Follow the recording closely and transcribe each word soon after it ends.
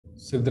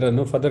So if there are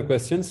no further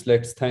questions,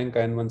 let's thank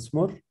Ayan once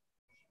more.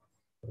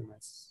 Very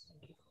nice.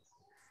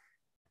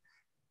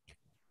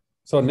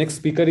 So our next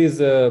speaker is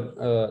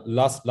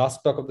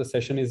last talk of the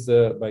session is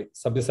by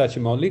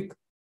Sabyasachi Maulik.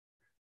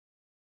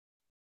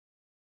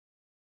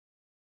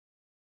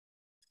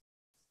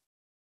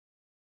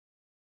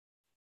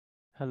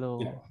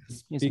 Hello.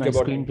 Yeah. Speak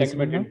about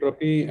entanglement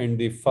entropy and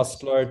the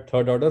first law at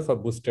third order for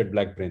boosted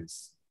black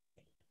brains.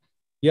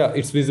 Yeah,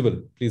 it's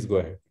visible. Please go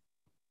ahead.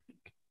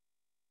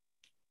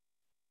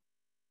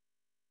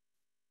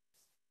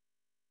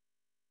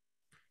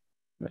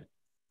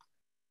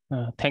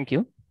 Thank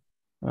you.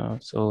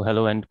 So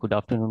hello and good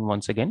afternoon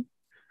once again.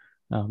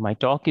 My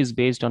talk is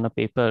based on a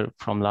paper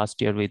from last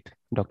year with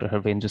Dr.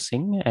 Harvendra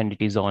Singh, and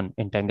it is on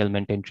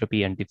entanglement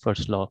entropy and the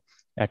first law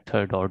at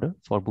third order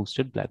for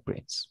boosted black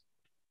brains.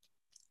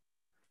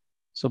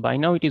 So by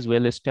now it is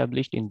well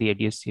established in the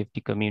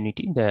ADS-CFT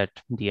community that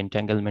the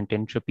entanglement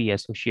entropy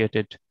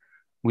associated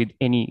with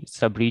any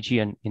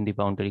subregion in the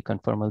boundary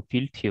conformal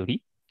field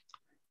theory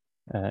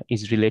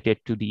is related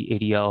to the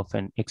area of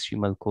an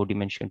extremal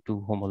codimension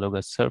 2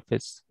 homologous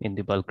surface in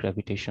the bulk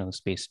gravitational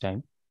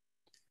spacetime.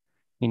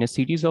 In a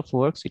series of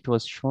works, it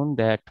was shown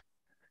that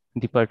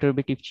the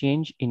perturbative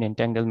change in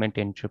entanglement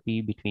entropy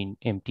between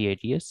empty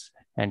ADS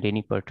and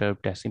any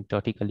perturbed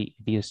asymptotically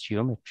ADS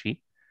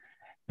geometry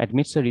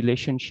admits a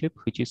relationship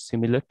which is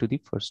similar to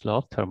the first law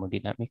of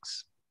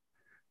thermodynamics.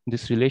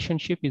 This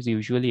relationship is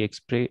usually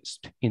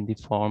expressed in the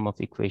form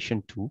of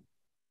equation 2,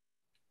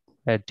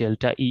 where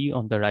delta E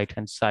on the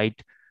right-hand side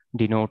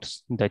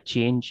denotes the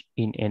change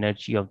in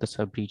energy of the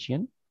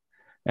subregion,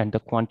 and the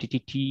quantity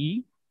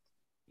TE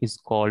is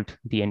called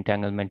the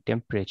entanglement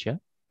temperature,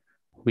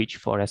 which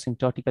for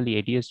asymptotically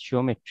ADS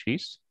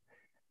geometries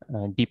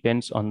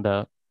depends on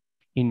the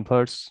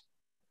inverse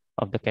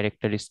of the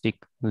characteristic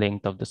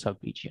length of the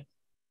subregion.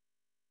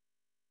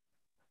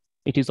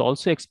 It is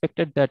also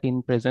expected that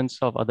in presence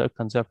of other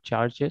conserved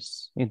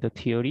charges in the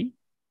theory,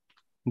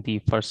 the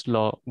first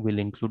law will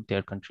include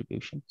their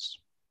contributions.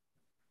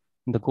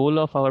 The goal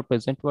of our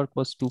present work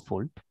was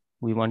twofold.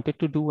 We wanted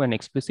to do an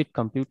explicit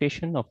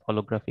computation of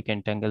holographic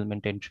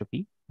entanglement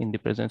entropy in the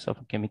presence of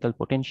a chemical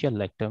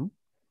potential-like term.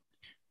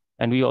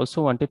 And we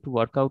also wanted to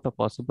work out a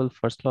possible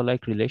first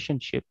law-like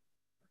relationship,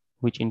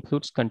 which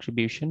includes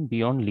contribution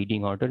beyond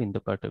leading order in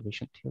the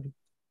perturbation theory.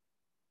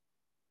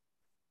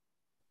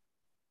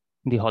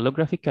 The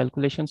holographic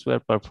calculations were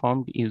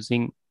performed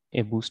using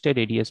a boosted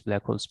ADS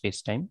black hole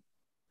spacetime.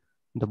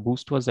 The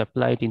boost was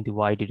applied in the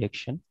y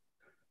direction,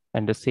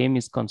 and the same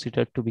is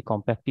considered to be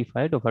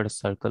compactified over a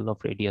circle of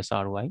radius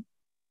ry,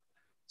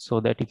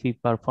 so that if we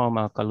perform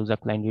a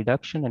Kaluza-Klein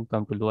reduction and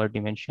come to lower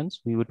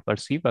dimensions, we would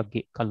perceive a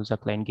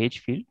Kaluza-Klein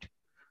gauge field,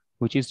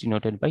 which is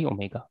denoted by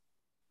omega.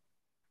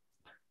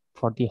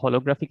 For the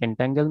holographic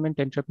entanglement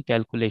entropy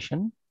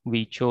calculation,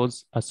 we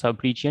chose a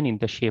subregion in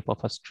the shape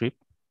of a strip.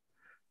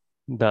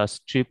 The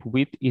strip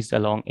width is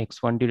along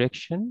x1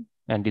 direction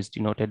and is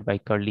denoted by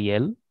curly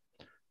L.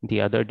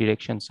 The other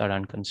directions are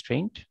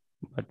unconstrained,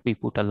 but we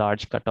put a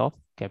large cutoff,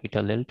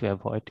 capital L, to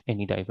avoid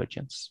any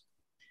divergence.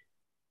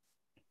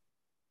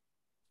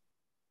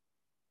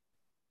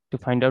 To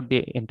find out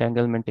the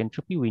entanglement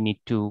entropy, we need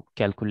to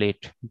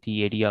calculate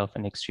the area of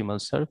an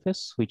extremal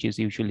surface, which is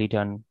usually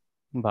done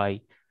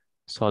by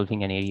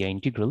solving an area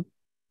integral.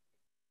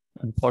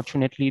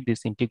 Unfortunately,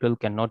 this integral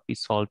cannot be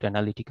solved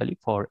analytically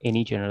for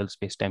any general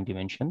spacetime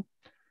dimension,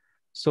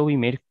 so we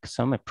make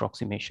some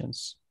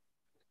approximations.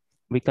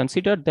 We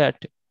considered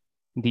that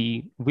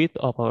the width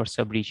of our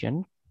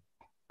subregion,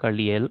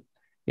 curly L,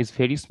 is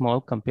very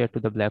small compared to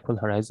the black hole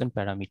horizon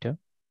parameter,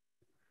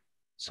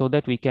 so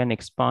that we can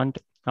expand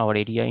our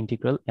area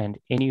integral and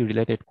any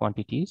related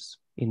quantities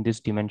in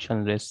this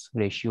dimensionless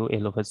ratio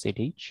L over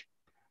ZH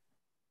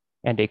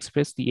and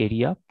express the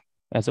area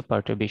as a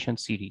perturbation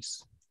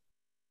series.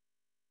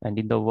 And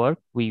in the work,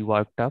 we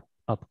worked up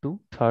to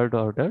third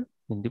order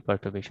in the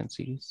perturbation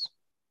series.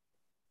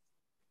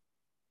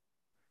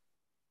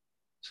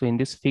 So in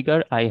this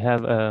figure, I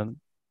have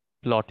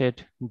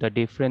plotted the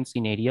difference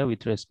in area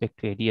with respect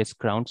to ADS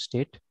ground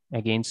state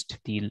against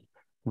the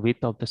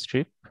width of the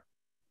strip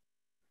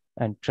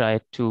and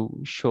tried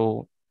to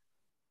show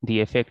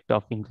the effect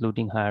of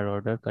including higher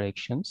order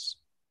corrections.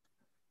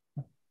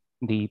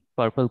 The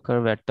purple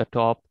curve at the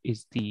top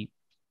is the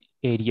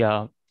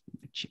area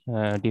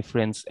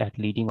difference at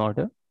leading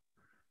order.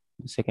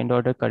 The second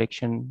order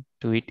correction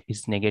to it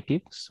is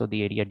negative, so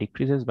the area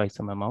decreases by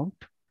some amount,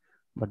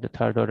 but the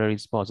third order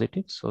is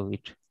positive, so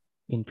it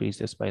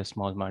increases by a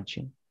small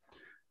margin.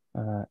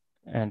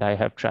 And I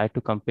have tried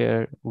to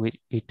compare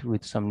it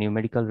with some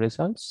numerical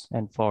results,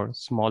 and for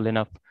small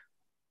enough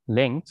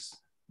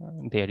lengths,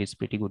 there is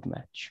pretty good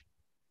match.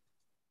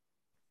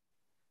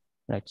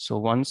 Right, so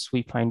once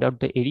we find out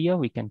the area,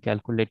 we can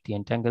calculate the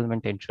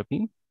entanglement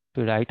entropy.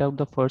 To write out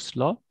the first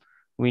law,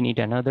 we need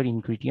another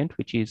ingredient,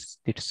 which is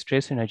the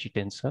stress energy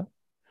tensor.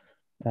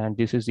 And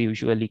this is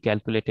usually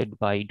calculated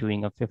by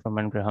doing a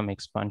Pfefferman-Graham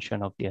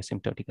expansion of the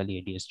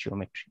asymptotically ADS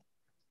geometry.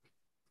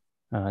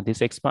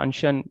 This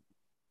expansion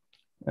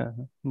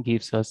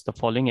gives us the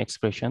following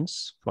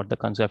expressions for the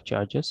conserved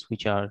charges,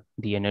 which are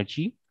the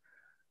energy,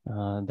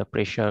 the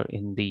pressure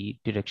in the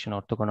direction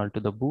orthogonal to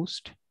the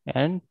boost,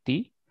 and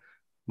the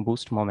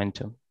boost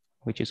momentum,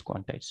 which is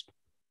quantized.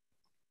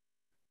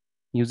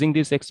 Using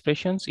these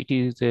expressions, it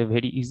is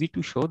very easy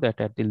to show that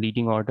at the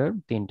leading order,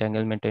 the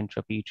entanglement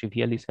entropy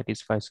trivially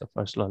satisfies a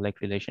first law-like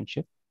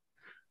relationship.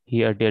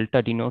 Here,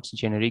 delta denotes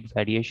generic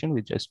variation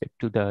with respect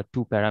to the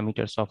two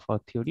parameters of our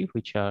theory,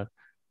 which are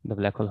the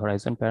black hole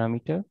horizon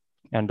parameter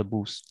and the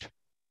boost.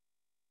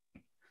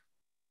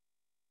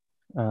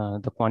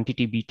 The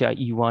quantity beta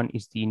E1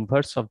 is the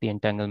inverse of the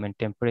entanglement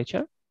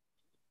temperature.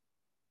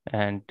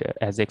 And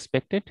as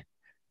expected,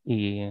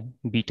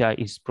 beta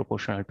is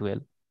proportional to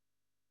L.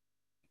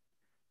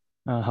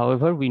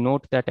 However, we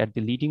note that at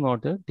the leading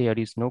order, there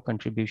is no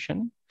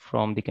contribution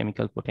from the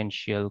chemical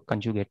potential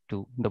conjugate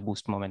to the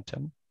boost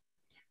momentum.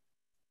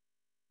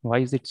 Why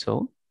is it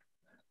so?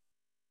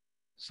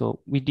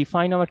 So we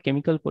define our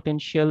chemical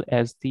potential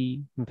as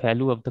the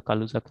value of the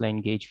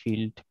Kaluza-Klein gauge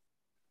field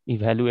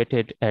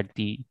evaluated at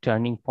the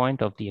turning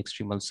point of the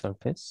extremal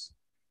surface.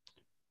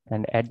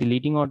 And at the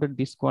leading order,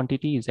 this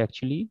quantity is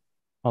actually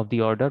of the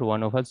order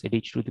 1 over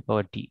ZH to the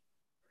power D.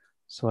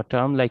 So a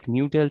term like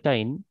mu delta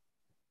in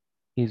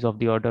is of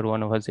the order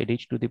 1 over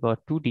ZH to the power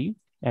 2D,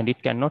 and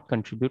it cannot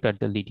contribute at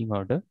the leading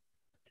order.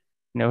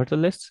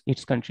 Nevertheless,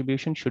 its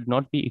contribution should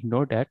not be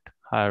ignored at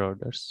higher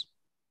orders.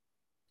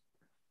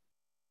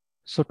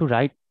 So to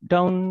write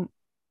down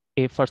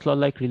a first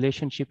law-like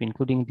relationship,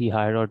 including the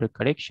higher order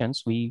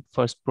corrections, we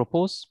first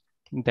propose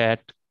that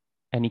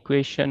an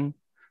equation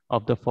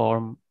of the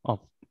form of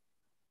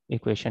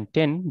equation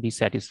 10 be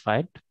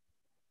satisfied.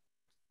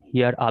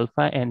 Here,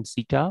 alpha and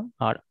zeta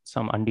are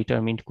some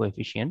undetermined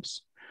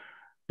coefficients.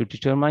 To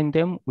determine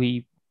them,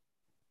 we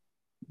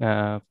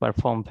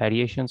perform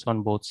variations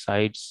on both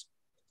sides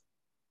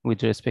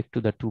with respect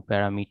to the two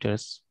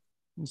parameters,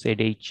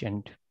 ZH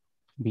and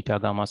beta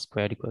gamma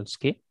square equals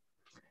K,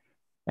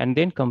 and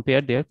then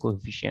compare their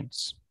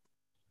coefficients.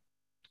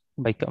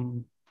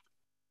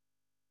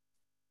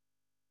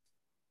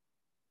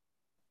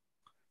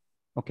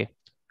 Okay.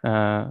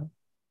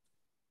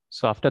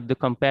 So after the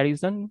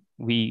comparison,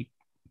 we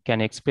can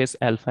express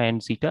alpha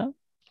and zeta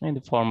in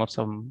the form of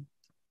some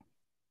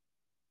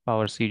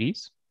power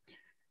series.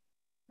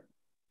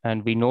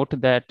 And we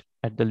note that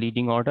at the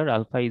leading order,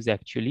 alpha is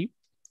actually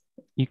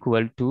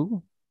equal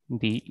to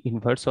the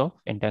inverse of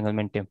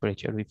entanglement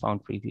temperature we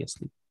found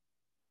previously.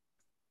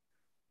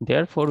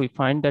 Therefore, we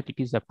find that it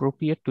is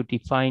appropriate to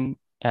define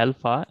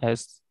alpha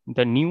as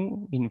the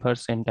new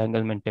inverse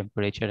entanglement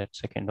temperature at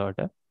second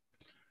order.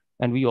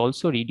 And we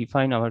also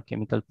redefine our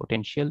chemical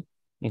potential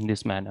in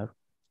this manner.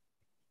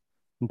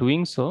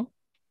 Doing so,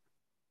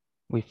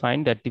 we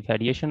find that the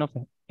variation of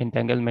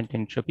entanglement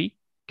entropy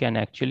can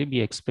actually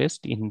be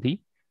expressed in the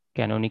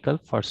canonical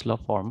first law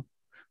form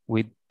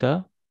with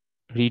the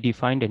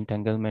redefined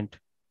entanglement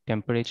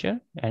temperature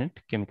and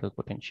chemical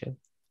potential.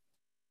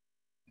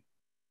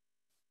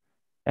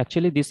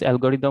 Actually, this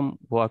algorithm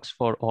works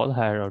for all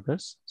higher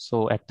orders.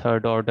 So at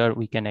third order,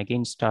 we can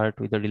again start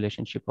with a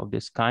relationship of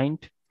this kind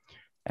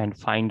and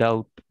find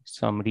out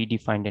some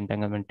redefined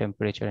entanglement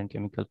temperature and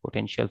chemical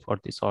potential for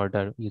this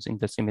order using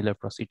the similar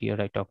procedure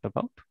I talked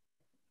about.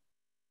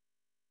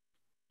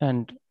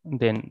 And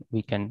then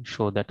we can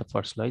show that the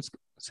first law is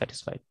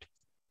satisfied.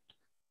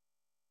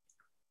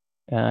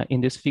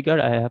 In this figure,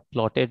 I have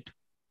plotted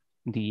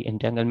the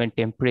entanglement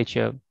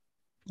temperature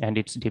and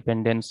its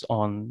dependence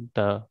on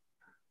the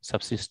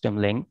subsystem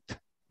length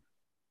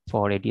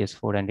for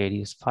ADS4 and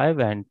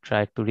ADS5 and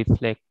try to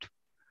reflect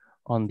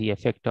on the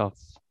effect of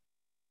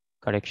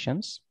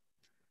corrections.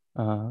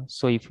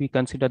 So if we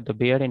consider the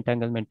bare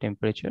entanglement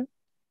temperature,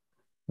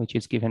 which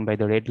is given by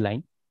the red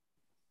line,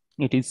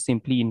 it is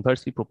simply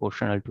inversely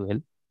proportional to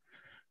L.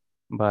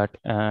 But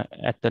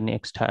at the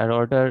next higher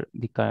order,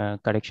 the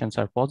corrections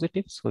are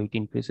positive, so it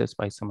increases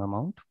by some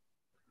amount.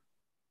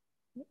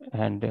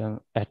 And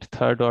at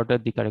third order,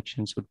 the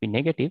corrections would be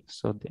negative,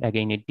 so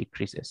again it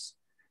decreases.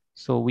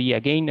 So we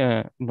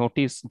again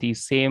notice the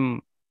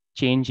same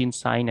change in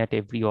sign at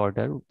every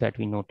order that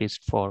we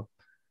noticed for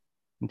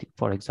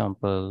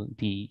example,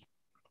 the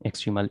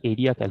extremal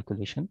area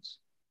calculations.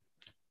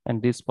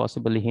 And this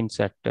possibly hints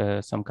at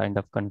some kind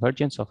of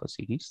convergence of a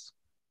series.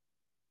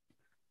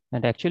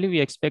 And actually, we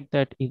expect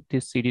that if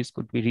this series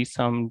could be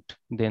resummed,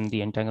 then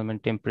the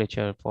entanglement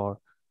temperature for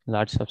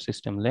large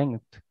subsystem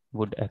length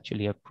would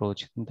actually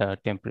approach the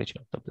temperature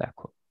of the black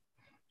hole.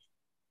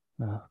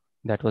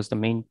 That was the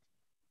main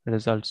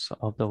results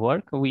of the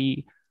work.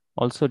 We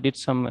also did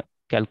some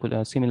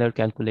similar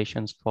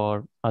calculations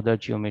for other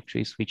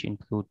geometries, which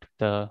include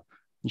the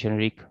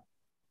generic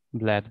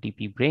black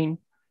DP brane,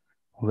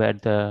 where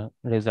the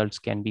results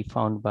can be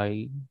found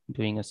by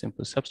doing a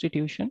simple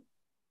substitution.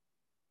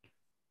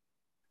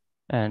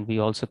 And we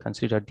also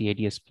considered the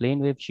ADS plane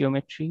wave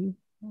geometry,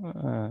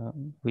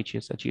 which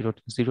is a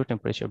zero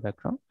temperature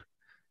background.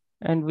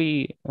 And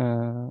we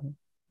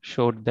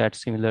showed that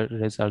similar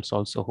results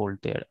also hold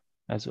there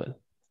as well.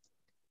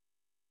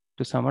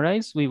 To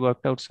summarize, we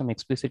worked out some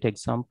explicit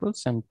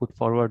examples and put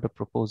forward a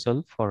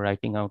proposal for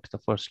writing out the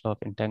first law of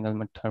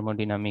entanglement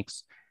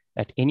thermodynamics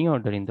at any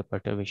order in the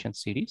perturbation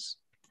series.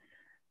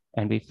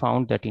 And we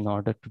found that in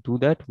order to do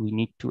that, we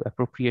need to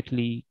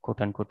appropriately,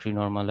 quote unquote,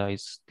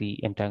 renormalize the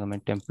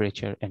entanglement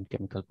temperature and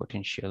chemical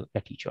potential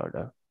at each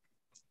order.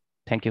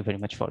 Thank you very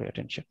much for your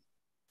attention.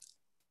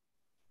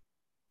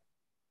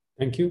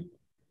 Thank you.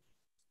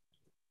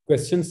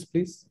 Questions,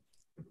 please.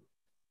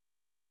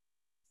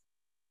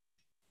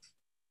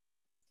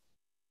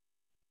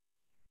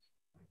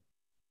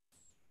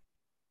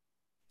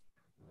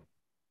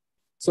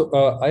 So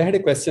I had a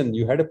question.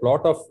 You had a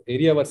plot of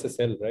area versus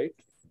L, right?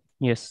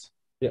 Yes.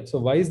 Yeah. So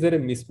why is there a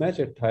mismatch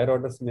at higher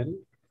orders in L?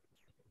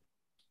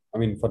 I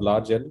mean, for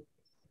large L?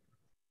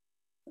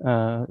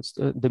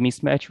 So the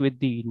mismatch with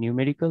the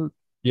numerical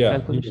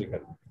calculation?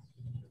 Numerical.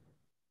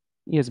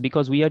 Yes,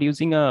 because we are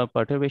using a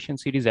perturbation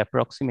series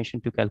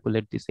approximation to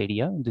calculate this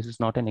area. This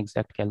is not an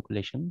exact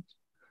calculation.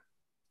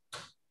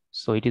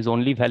 So it is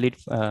only valid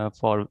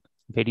for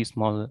very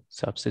small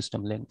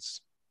subsystem lengths.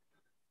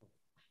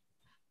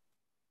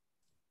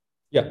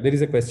 Yeah, there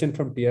is a question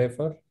from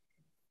TIFR.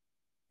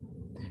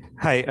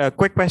 Hi, a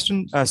quick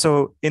question.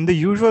 So in the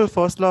usual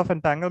first law of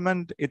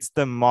entanglement, it's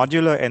the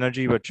modular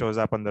energy which shows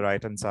up on the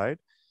right-hand side.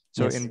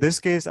 So Yes. in this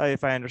case,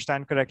 if I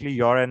understand correctly,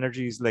 your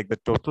energy is like the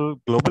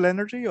total global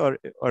energy, or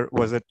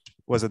was it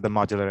the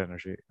modular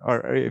energy?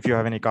 Or if you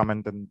have any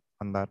comment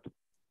on that.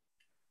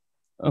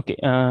 Okay,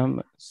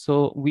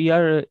 so we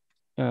are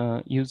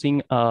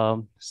using a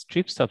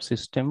strip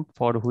subsystem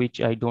for which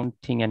I don't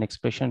think an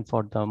expression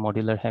for the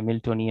modular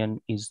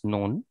Hamiltonian is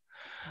known.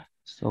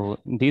 So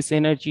this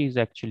energy is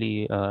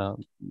actually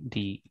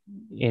the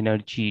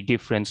energy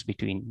difference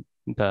between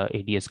the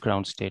ADS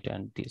ground state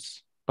and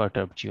this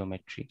perturbed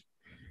geometry.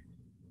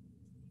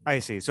 I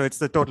see. So it's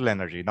the total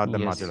energy, not the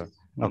modular.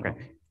 Okay. No.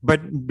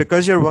 But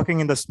because you're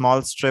working in the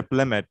small strip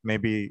limit,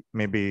 maybe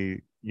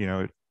you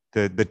know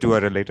the two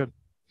are related.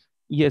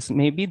 Yes,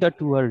 maybe the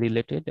two are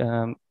related.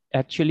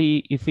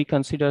 Actually, if we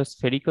consider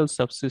spherical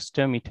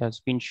subsystem, it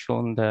has been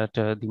shown that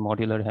the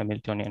modular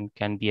Hamiltonian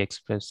can be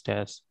expressed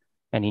as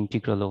an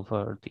integral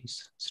over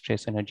these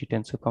stress energy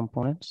tensor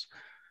components.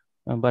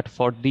 But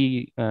for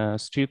the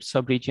strip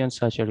subregion,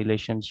 such a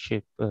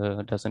relationship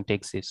doesn't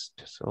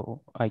exist.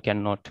 So I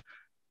cannot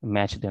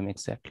match them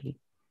exactly.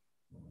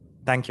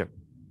 Thank you.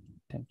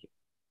 Thank you.